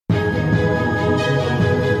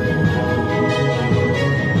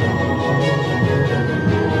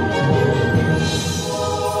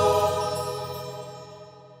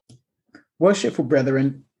Worshipful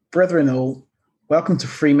brethren all, welcome to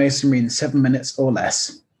Freemasonry in 7 minutes or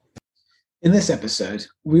less. In this episode,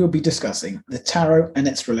 we will be discussing the Tarot and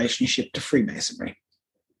its relationship to Freemasonry.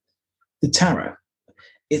 The Tarot.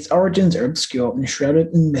 Its origins are obscure and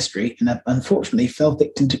shrouded in mystery and have unfortunately fell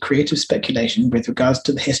victim to creative speculation with regards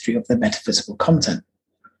to the history of their metaphysical content.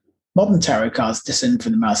 Modern tarot cards descend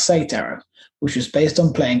from the Marseille Tarot, which was based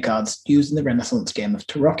on playing cards used in the Renaissance game of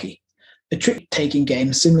Tarocchi, a trick-taking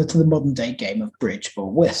game similar to the modern-day game of bridge or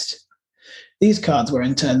whist. These cards were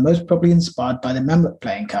in turn most probably inspired by the Mamluk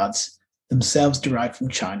playing cards, themselves derived from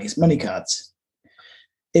Chinese money cards.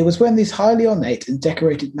 It was when these highly ornate and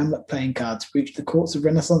decorated Mamluk playing cards reached the courts of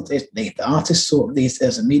Renaissance Italy that artists sought these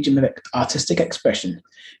as a medium of artistic expression,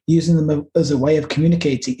 using them as a way of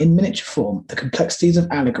communicating in miniature form the complexities of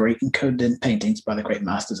allegory encoded in paintings by the great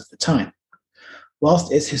masters of the time.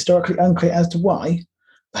 Whilst it is historically unclear as to why,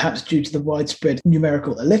 perhaps due to the widespread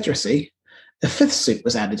numerical illiteracy, a fifth suit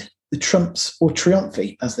was added, the trumps or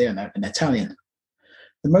trionfi as they are known in Italian.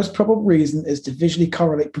 The most probable reason is to visually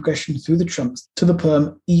correlate progression through the trumps to the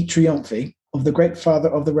poem I Trionfi of the great father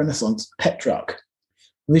of the Renaissance, Petrarch.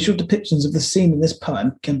 Visual depictions of the scene in this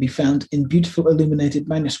poem can be found in beautiful illuminated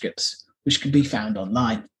manuscripts, which can be found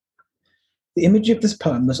online. The imagery of this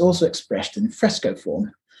poem was also expressed in fresco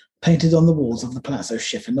form, painted on the walls of the Palazzo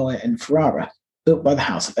Schifanoia in Ferrara, built by the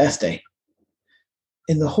House of Este.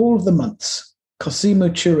 In the Hall of the Months, Cosimo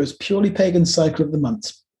Chura's purely pagan cycle of the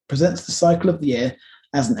months presents the cycle of the year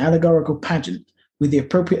as an allegorical pageant, with the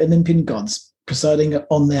appropriate Olympian gods presiding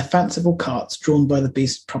on their fanciful carts drawn by the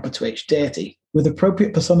beasts proper to each deity, with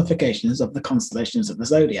appropriate personifications of the constellations of the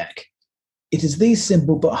zodiac. It is these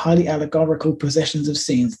simple but highly allegorical processions of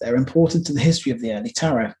scenes that are important to the history of the early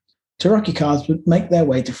tarot. Tarocchi cards would make their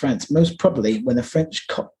way to France most probably when the French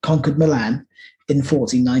conquered Milan in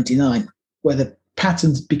 1499, where the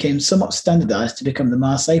patterns became somewhat standardized to become the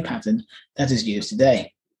Marseille pattern that is used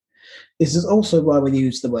today. This is also why we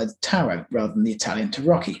use the word tarot rather than the Italian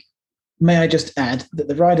tarocchi. May I just add that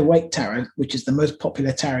the Rider-Waite tarot, which is the most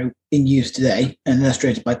popular tarot in use today and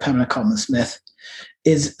illustrated by Pamela Colman-Smith,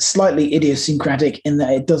 is slightly idiosyncratic in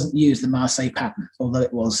that it doesn't use the Marseille pattern, although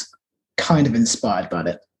it was kind of inspired by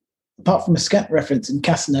it. Apart from a scant reference in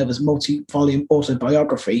Casanova's multi-volume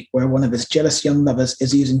autobiography, where one of his jealous young lovers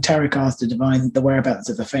is using tarot cards to divine the whereabouts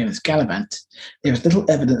of the famous Galavant, there is little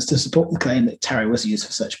evidence to support the claim that tarot was used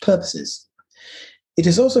for such purposes. It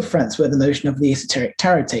is also France where the notion of the esoteric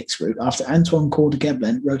tarot takes root after Antoine Coeur de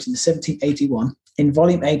Gebelin wrote in 1781, in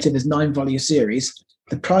Volume 8 of his 9-volume series,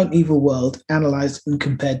 The Primeval World Analysed and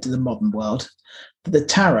Compared to the Modern World, that the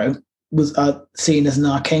tarot was seen as an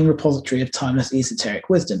arcane repository of timeless esoteric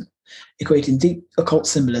wisdom, equating deep occult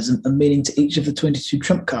symbolism and meaning to each of the 22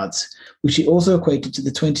 trump cards, which he also equated to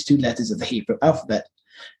the 22 letters of the Hebrew alphabet,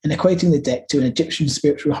 and equating the deck to an Egyptian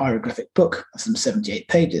spiritual hieroglyphic book of some 78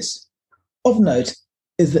 pages. Of note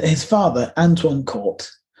is that his father, Antoine Court,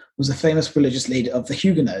 was a famous religious leader of the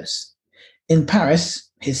Huguenots. In Paris,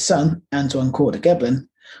 his son, Antoine Coeur de Gebelin,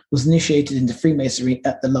 was initiated into Freemasonry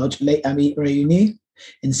at the Lodge Les Amis Réunis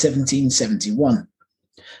in 1771,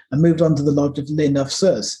 and moved on to the Lodge of Les Neuf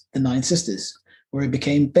Sœurs, the Nine Sisters, where he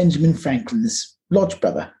became Benjamin Franklin's lodge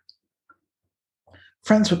brother.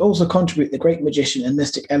 France would also contribute the great magician and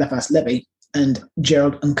mystic Eliphas Levi and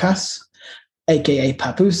Gerald Uncas, aka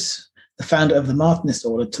Papoose, the founder of the Martinist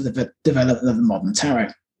order, to the development of the modern tarot,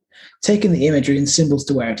 taking the imagery and symbols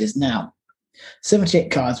to where it is now.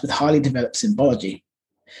 78 cards with highly developed symbology.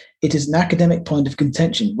 It is an academic point of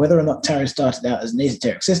contention whether or not tarot started out as an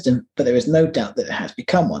esoteric system, but there is no doubt that it has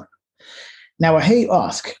become one. Now, I hear you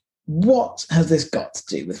ask, what has this got to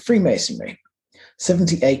do with Freemasonry?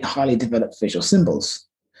 78 highly developed visual symbols.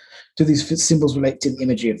 Do these symbols relate to the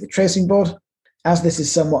imagery of the tracing board? As this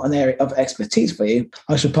is somewhat an area of expertise for you,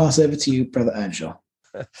 I shall pass over to you, Brother Earnshaw.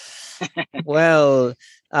 Well,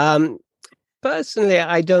 personally,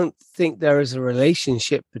 I don't think there is a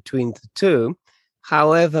relationship between the two.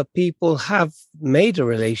 However, people have made a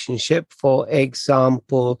relationship. For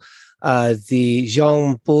example, the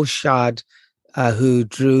Jean Bouchard, who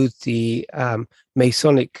drew the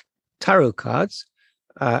Masonic tarot cards.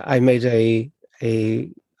 I made a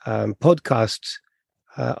podcast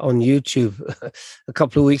on YouTube a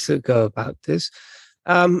couple of weeks ago about this.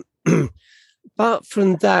 Apart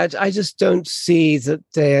from that, I just don't see that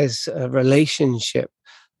there's a relationship.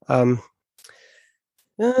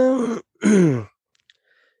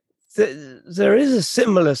 There is a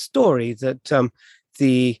similar story that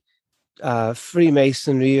the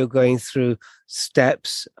Freemasonry, you're going through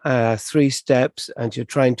steps, 3 steps, and you're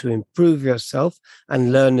trying to improve yourself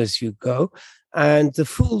and learn as you go. And the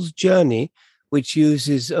Fool's Journey which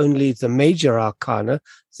uses only the major arcana,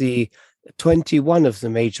 the 21 of the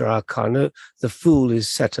major arcana. The Fool is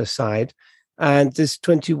set aside, and this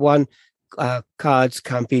 21 cards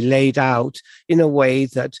can be laid out in a way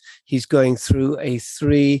that he's going through a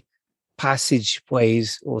 3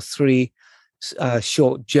 passageways or 3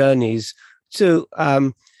 short journeys to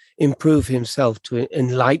improve himself, to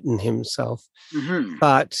enlighten himself. Mm-hmm.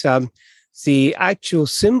 But the actual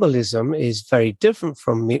symbolism is very different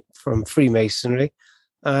from Freemasonry.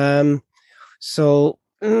 So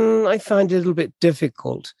I find it a little bit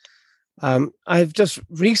difficult. I've just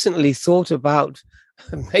recently thought about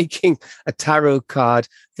making a tarot card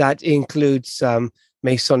that includes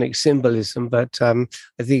Masonic symbolism, but I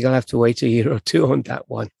think I'll have to wait a year or two on that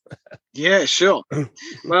one. Yeah, sure.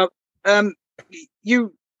 Well,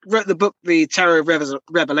 you wrote the book, The Tarot of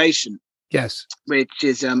Revelation. Yes, which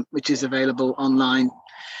is available online.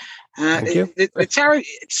 Thank you. The tarot,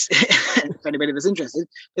 if anybody was interested,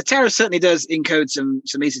 the tarot certainly does encode some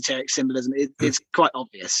esoteric symbolism. It's quite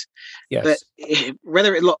obvious. Yes. But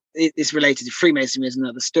whether it's related to Freemasonry is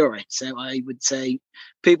another story. So I would say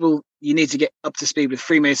you need to get up to speed with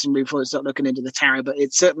Freemasonry before you start looking into the tarot. But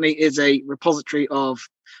it certainly is a repository of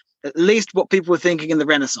at least what people were thinking in the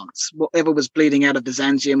Renaissance, whatever was bleeding out of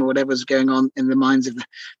Byzantium or whatever was going on in the minds of the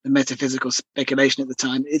metaphysical speculation at the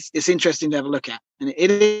time. It's interesting to have a look at. And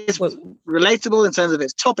it is relatable in terms of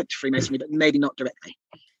its topic to Freemasonry, but maybe not directly.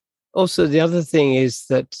 Also, the other thing is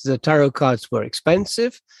that the tarot cards were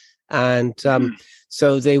expensive. And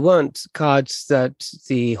so they weren't cards that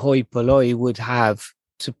the hoi polloi would have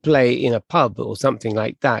to play in a pub or something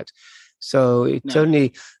like that. So it's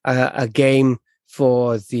only a game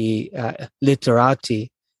for the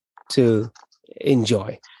literati to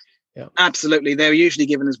enjoy. Yeah. Absolutely. They were usually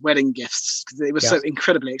given as wedding gifts because they were so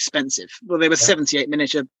incredibly expensive. Well, they were 78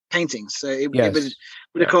 miniature paintings. So it would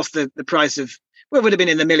have cost the price of, well, it would have been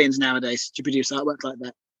in the millions nowadays to produce artwork like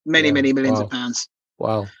that. Many millions of pounds.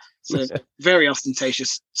 Wow. So very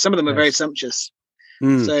ostentatious. Some of them are very sumptuous.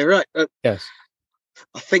 So, right. Yes.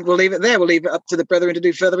 I think we'll leave it there. We'll leave it up to the brethren to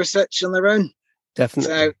do further research on their own.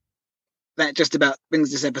 Definitely. So that just about brings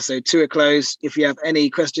this episode to a close. If you have any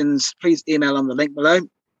questions, please email on the link below.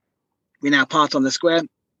 We now part on the square,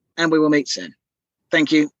 and we will meet soon.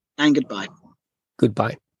 Thank you, and goodbye.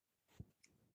 Goodbye.